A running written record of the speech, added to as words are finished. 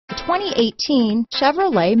2018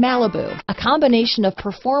 Chevrolet Malibu, a combination of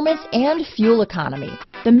performance and fuel economy.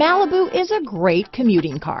 The Malibu is a great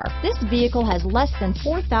commuting car. This vehicle has less than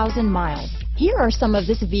 4,000 miles. Here are some of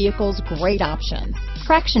this vehicle's great options: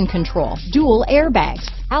 traction control, dual airbags,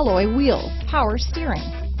 alloy wheels, power steering,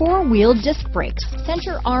 four-wheel disc brakes,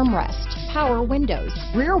 center armrest, power windows,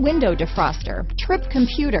 rear window defroster, trip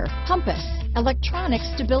computer, compass, electronic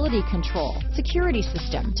stability control, security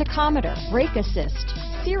system, tachometer, brake assist,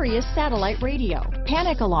 Sirius satellite radio,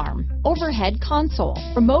 panic alarm, overhead console,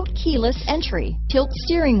 remote keyless entry, tilt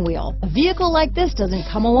steering wheel. A vehicle like this doesn't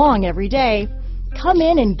come along every day. Come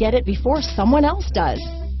in and get it before someone else does.